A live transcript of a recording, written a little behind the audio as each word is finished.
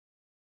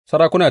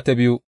Sarakuna ta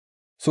biyu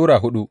Sura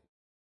 4.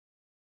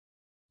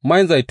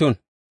 Man zaitun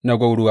na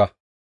gwauruwa.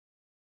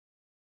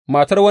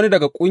 Matar wani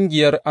daga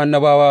ƙungiyar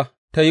annabawa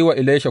ta yi wa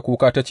Elisha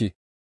kuka ta ce,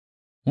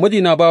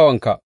 Mijina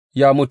bawanka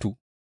ya mutu,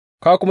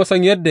 ka kuma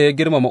san yadda ya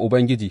girmama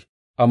Ubangiji,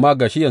 amma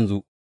ga shi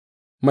yanzu,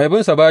 mai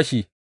binsa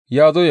bashi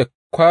ya zo ya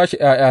kwashe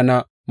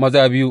 ’ya'yana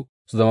maza biyu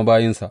su zama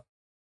bayinsa.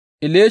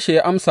 Elisha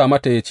ya amsa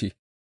mata ya ce,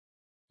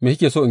 Me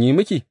kike so in yi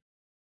miki?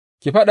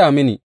 Ki faɗa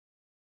mini,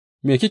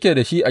 me kike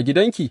da shi a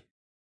gidanki?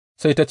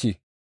 Sai ta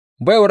ce,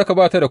 Baiwarka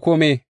ba ta da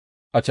kome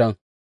a can,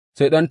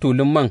 sai ɗan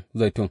tulun man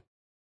zaitun.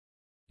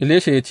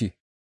 Elisha ya ce,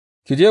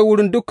 Ki je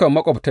wurin dukan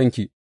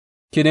maƙwabtanki,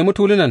 ki nemi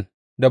tulunan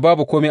da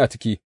babu kome a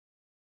ciki,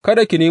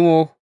 kada ki nemo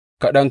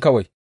kaɗan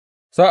kawai,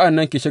 sa'an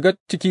nan ki shiga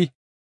ciki,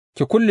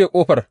 ki kulle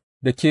ƙofar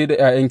da ke da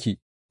 ’ya'yanki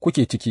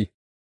kuke ciki,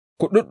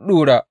 ku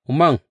ɗuɗɗura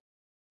man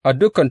a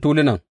dukan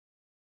tulunan,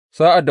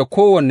 sa'ad da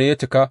kowanne ya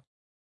cika,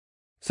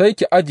 sai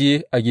ki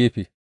ajiye a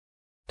gefe.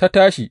 Ta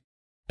tashi,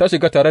 ta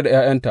shiga tare da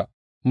 ’ya'yanta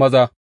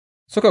maza,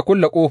 suka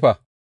kulle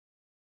ƙofa,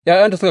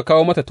 ’ya'yanta suka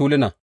kawo mata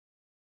tuluna,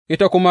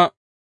 ita kuma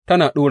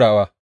tana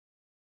ɗurawa.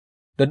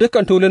 Da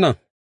dukan tulunan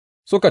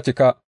suka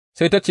cika,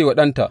 sai ta ce wa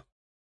ɗanta,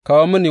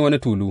 Kawo mini wani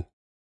tulu,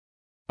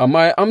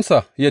 amma ya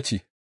amsa ya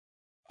ce,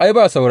 Ai,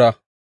 ba saura.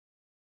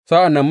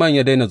 Sa'an nan man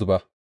ya daina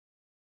zuba.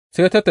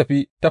 Sai ta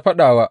tafi ta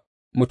faɗa wa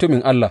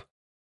mutumin Allah,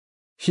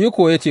 shi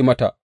kuwa ya ce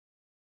mata,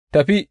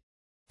 Tafi,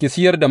 ki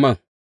siyar da man,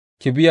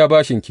 ki biya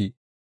bashinki,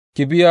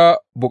 ki biya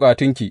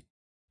bukatunki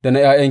da na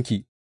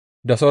 ’ya'yanki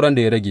da sauran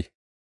da ya rage.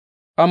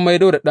 An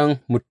maido da ɗan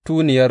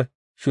mutuniyar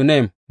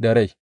Shunem da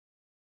rai.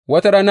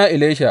 Wata rana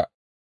Elisha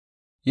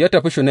ya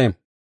tafi Shunem,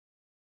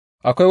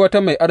 akwai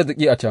wata mai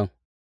arziki a can,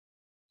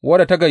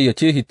 wadda ta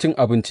gayyace shi cin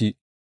abinci,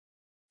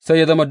 sai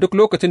ya zama duk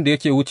lokacin da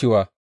yake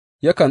wucewa,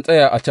 yakan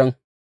tsaya a can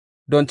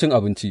don cin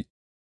abinci.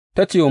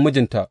 Ta ce wa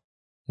mijinta,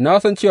 Na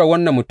san cewa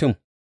wannan mutum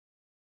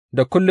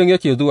da kullum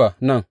yake zuwa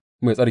nan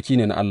mai tsarki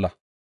ne na Allah.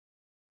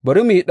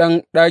 Bari mu yi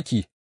ɗan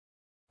ɗaki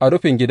a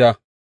rufin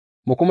gida,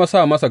 mu kuma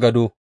sa masa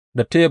gado,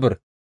 da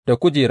tebur, da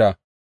kujera,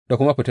 da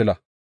kuma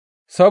fitila,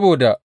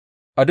 saboda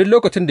a duk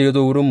lokacin da ya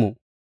zo wurinmu,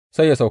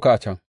 sai ya sauka a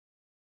can.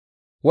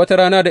 Wata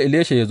rana da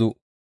Elisha ya zo,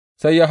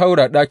 sai ya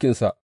haura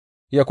ɗakinsa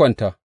ya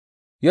kwanta,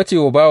 ya ce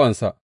wa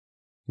bawansa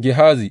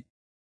Gehazi,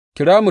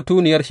 Kira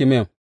mutuniyar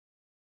Shunam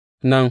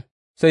nan,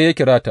 sai ya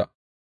kira ta,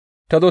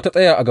 ta zo ta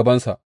tsaya a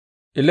gabansa.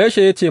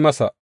 Elisha ya ce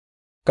masa,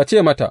 Ka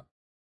ce mata,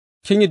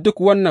 Kin yi duk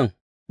wannan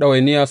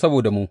ɗawainiya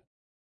saboda mu,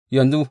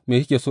 yanzu me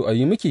kike so a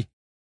yi miki?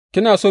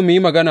 Kina so mu yi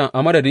magana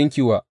a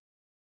madadinki wa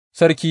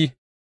sarki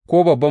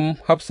ko babban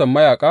hafsan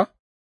mayaƙa?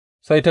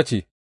 Sai ta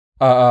ce,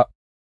 A'a,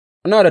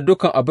 ina da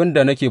dukan abin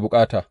da nake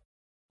bukata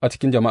a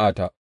cikin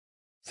jama'ata.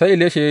 Sai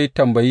Elisha ya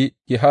tambayi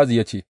Gehazi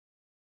ya ce,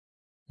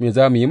 Me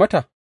za mu yi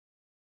mata?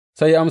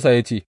 Sai ya amsa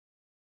ya ce,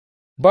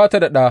 Ba ta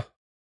da ɗa,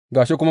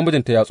 ga shi kuma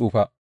mijinta ya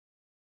tsufa.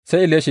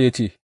 Sai Elisha ya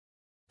ce,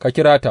 Ka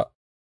kira ta.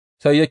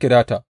 Sai ya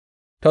kira ta,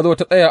 ta zo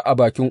ta tsaya a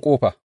bakin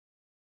ƙofa.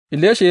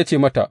 Elisha ya ce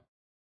mata,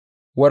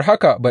 War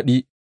haka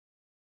baɗi,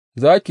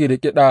 za ki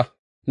riƙi ɗa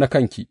na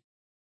kanki.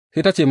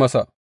 Sai ta ce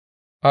masa,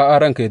 A'a,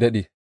 ranka yă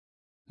daɗe,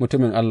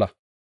 mutumin Allah,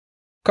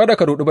 kada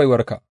ka ruɗi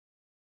baiwarka.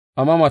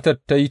 Amma matar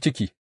ta yi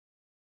ciki,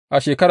 a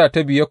shekara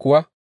ta biye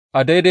kuwa,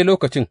 a daidai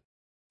lokacin,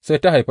 sai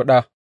ta haifi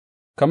ɗa,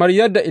 kamar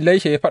yadda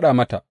Elisha ya faɗa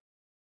mata.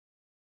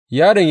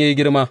 Yaron ya yi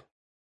girma,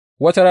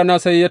 wata rana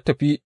sai ya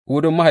tafi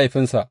wurin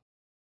mahaifinsa,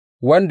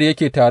 wanda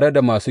yake tare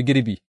da masu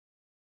girbi.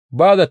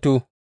 Ba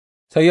zato,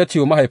 sai ya ce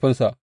wa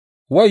mahaifinsa,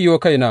 Wayyo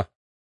kaina,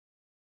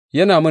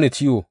 yana mini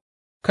ciwo,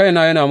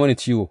 kaina yana mini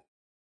ciwo.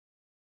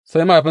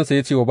 Sai mahaifinsa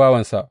ya ce wa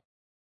bawansa,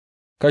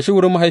 Kai shi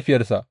wurin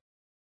mahaifiyarsa.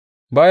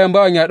 Bayan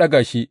bawan ya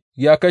ɗaga shi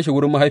ya kai shi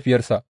wurin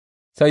mahaifiyarsa,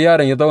 sai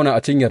yaron ya zauna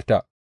a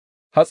cinyarta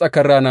har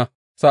tsakar rana,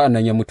 sa'an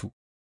nan ya mutu.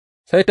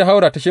 Sai ta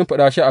haura ta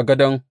shimfiɗa shi a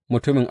gadon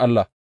mutumin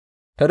Allah,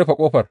 ta rufe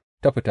ƙofar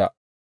ta fita.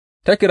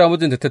 Ta kira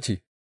mijinta ta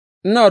ce,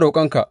 Ina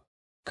roƙonka,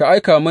 ka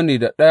aika mini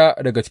da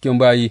ɗaya daga cikin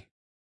bayi,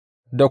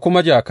 da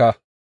kuma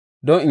jaka,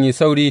 don in yi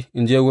sauri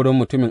in je wurin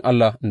mutumin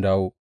Allah in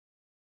dawo.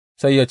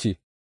 Sai ya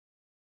ce,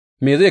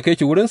 Me zai kai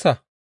ki wurinsa?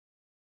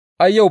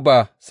 Ai, yau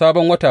ba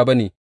Sabon Wata ba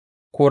ne,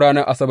 ko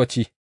ranar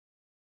Asabbaci.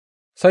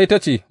 Sai ta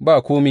ce,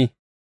 Ba komi.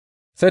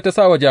 Sai ta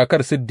sa wa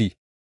jakar siddi,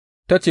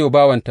 ta ce wa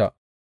bawanta,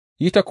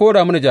 Yi ta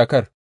kora mini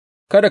jakar,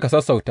 kada ka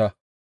sassauta,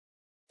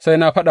 sai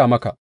na faɗa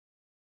maka.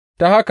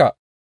 Ta haka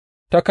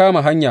ta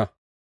kama hanya,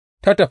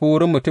 ta tafi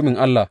wurin mutumin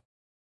Allah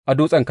a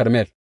Dutsen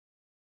Karmel.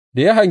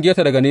 Da ya hange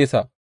ta daga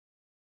nesa,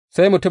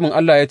 sai mutumin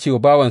Allah ya ce wa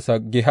bawansa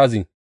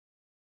Gehazi,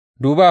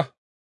 Duba,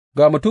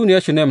 ga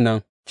mutuniyar Shunam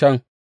nan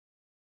can,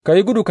 ka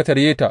yi gudu ka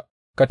tarye ta,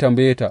 ka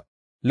tambaye ta,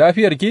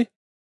 Lafiyarki?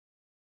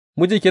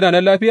 Mijinki yana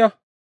nan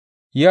lafiya?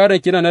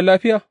 Yaronki yana nan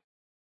lafiya?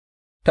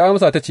 Ta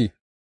amsa ta ce,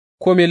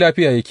 Kome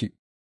lafiya yake.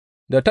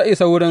 Da ta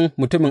isa wurin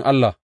mutumin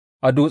Allah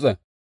a dutsen,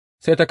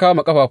 sai ta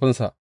kama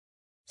ƙafafunsa,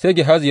 sai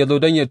Gehazi ya zo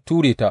don yă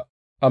ture ta,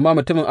 amma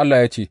mutumin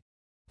Allah ya ce,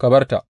 Ka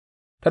bar ta,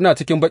 tana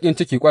cikin baƙin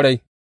ciki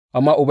ƙwarai,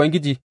 amma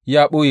Ubangiji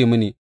ya ɓoye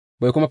mini,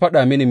 bai kuma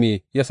faɗa mini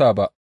me ya sa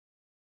ba.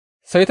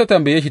 Sai ta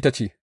tambaye shi ta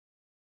ce,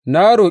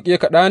 Na roƙe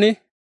ka ɗa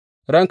ne,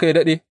 ranka yă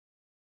daɗe,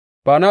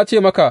 ba na ce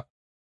maka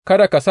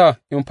kada ka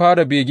sa in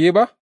fara bege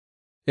ba?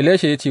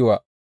 Elisha ya ce wa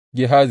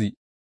Gehazi,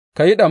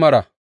 Ka yi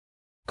ɗamara,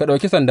 ka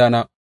ɗauki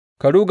sandana,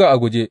 ka ruga a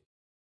guje,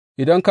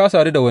 idan ka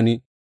sadu da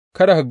wani,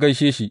 kada ka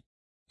gaishe shi,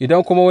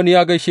 idan kuma wani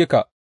ya gaishe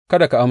ka,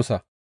 kada ka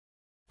amsa,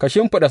 ka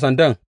shimfiɗa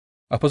sandan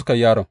a fuskar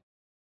yaron.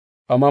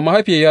 Amma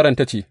mahaifiyar yaron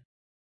ta ce,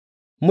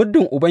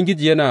 Muddin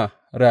Ubangiji yana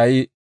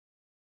raye,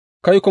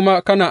 kai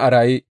kuma kana a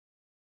raye,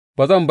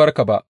 ba zan bar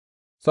ka ba,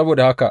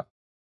 saboda haka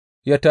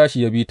ya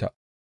tashi ya bi ta.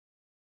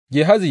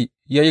 Gehazi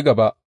ya yi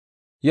gaba,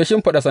 ya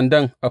shimfiɗa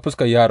sandan a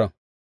fuskar yaron,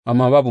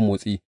 amma babu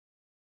motsi,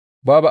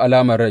 babu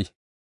alamar rai,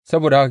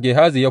 saboda haka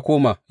Gehazi ya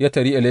koma ya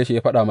taryi Elisha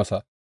ya faɗa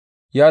masa,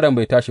 yaron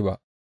bai tashi ba.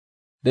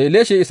 Da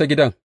Elisha ya isa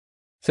gidan,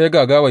 sai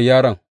ga gawar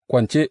yaron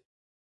kwance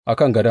a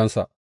kan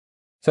gadonsa,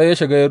 sai ya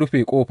shiga ya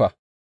rufe ƙofa,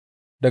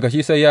 daga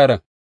shi sai yaron,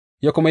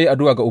 ya kuma yi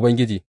addu'a ga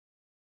Ubangiji,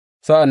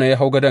 sa'an nan ya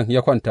hau gadon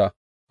ya kwanta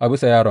a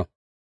bisa yaron,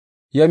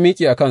 ya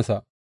miƙe a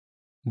kansa,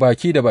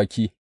 baki da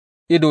baki,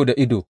 ido da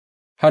ido,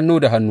 hannu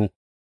da hannu.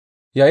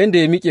 Yayinda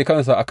ya miƙe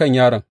kansa a kan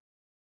yaron,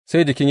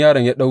 sai jikin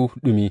yaron ya ɗau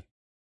ɗumi,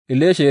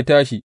 Elisha ya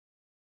tashi,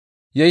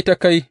 ya yi ta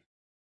kai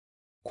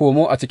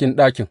komo a cikin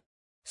ɗakin,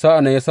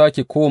 sa'an nan ya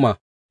sāke koma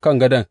kan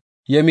gadon,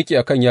 ya miƙe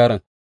a kan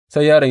yaron,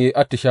 sai yaron ya yi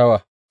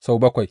atishawa sau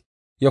bakwai,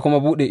 ya kuma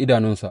buɗe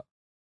idanunsa.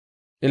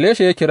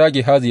 Elisha ya kira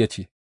Gehazi ya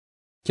ce,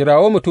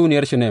 Kirawo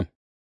mutuniyar Shunam,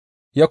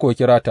 ya kuwa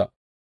kira ta.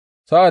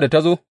 Sa'ad da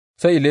ta zo,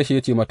 sai Elisha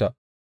ya ce mata,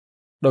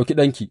 Ɗauki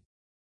ɗanki,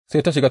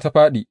 sai ta shiga ta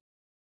fāɗi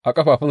a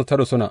ƙafafunsa ta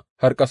rusuna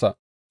har ƙasa,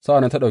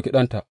 sa'an nan ta ɗauki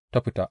ɗanta ta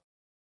fita.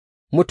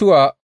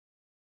 Mutuwa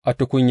a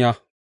tukunya.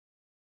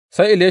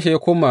 Sai Elisha ya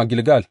koma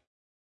Gilgal,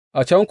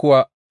 a can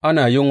kuwa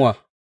ana yunwa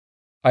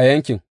a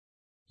yankin,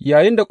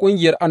 yayinda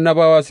ƙungiyar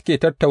annabawa suke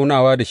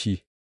tattaunawa da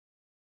shi,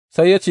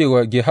 sai ya ce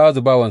wa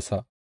Gehazi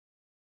bawansa,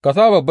 Ka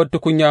sa babbar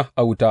tukunya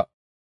a wuta,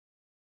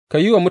 ka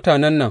yi wa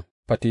mutanen nan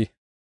fate.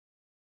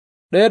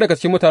 Ɗaya daga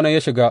cikin mutanen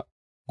ya shiga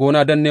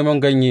gona don neman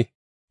ganye,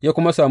 ya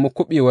kuma sami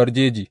kuɓewar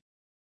jeji,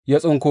 ya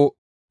tsinko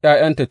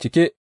 ’ya'yanta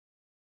cike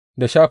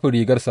da shafin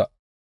rigarsa,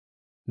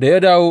 da ya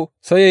dawo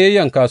sai ya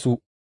yayyanka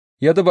su,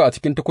 ya zuba a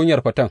cikin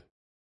tukunyar faten,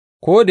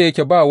 ko da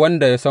yake ba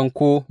wanda ya san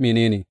ko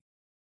mene ne,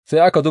 sai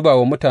aka zuba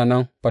wa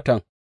mutanen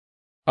faten,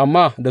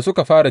 amma da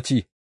suka fara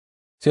ci,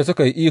 sai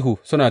suka yi ihu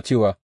suna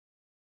cewa,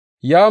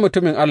 Ya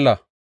mutumin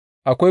Allah,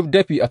 akwai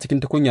dafi a cikin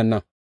tukunyan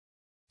nan,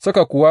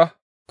 suka kuwa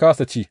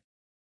kāsa ci.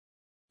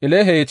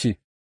 Elisha ya ce,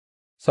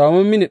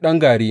 Samo mini ɗan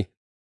gari,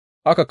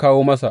 aka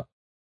kawo masa,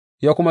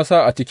 ya kuma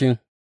sa a cikin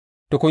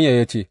tukunyar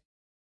ya ce,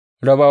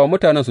 Raba wa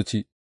mutanen su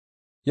ci,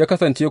 ya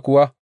kasance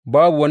kuwa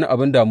babu wani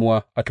abin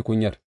damuwa a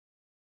tukunyar.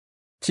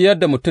 Ciyar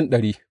da mutum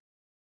 100.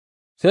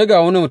 Sai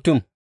ga wani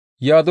mutum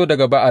ya zo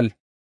daga Ba'al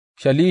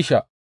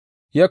Shalisha,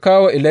 ya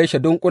kawo wa Elisha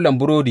dunƙulen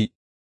burodi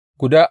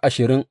guda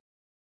 20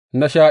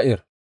 na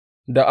sha'ir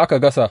da aka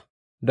gasa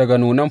daga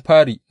nunan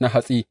fari na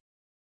hatsi,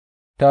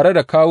 tare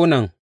da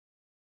kawunan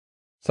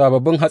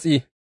sababbin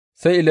hatsi,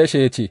 sai Elisha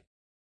ya ce,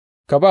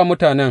 Ka ba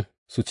mutanen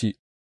su ci.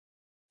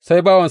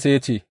 Sai bawansa ya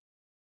ce,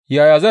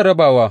 Yaya zan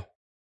raba wa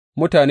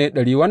mutane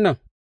 100 wannan?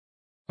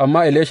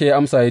 Amma Elisha ya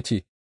amsa ya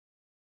ce,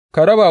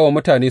 Ka raba wa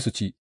mutane su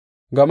ci,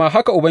 gama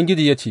haka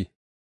Ubangiji ya ce,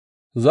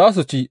 Za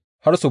su ci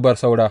har su bar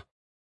saura.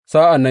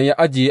 Sa'an nan ya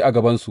ajiye a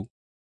gabansu,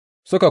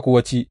 suka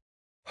kuwa ci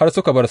har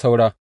suka bar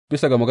saura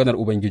bisa ga maganar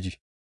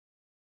Ubangiji.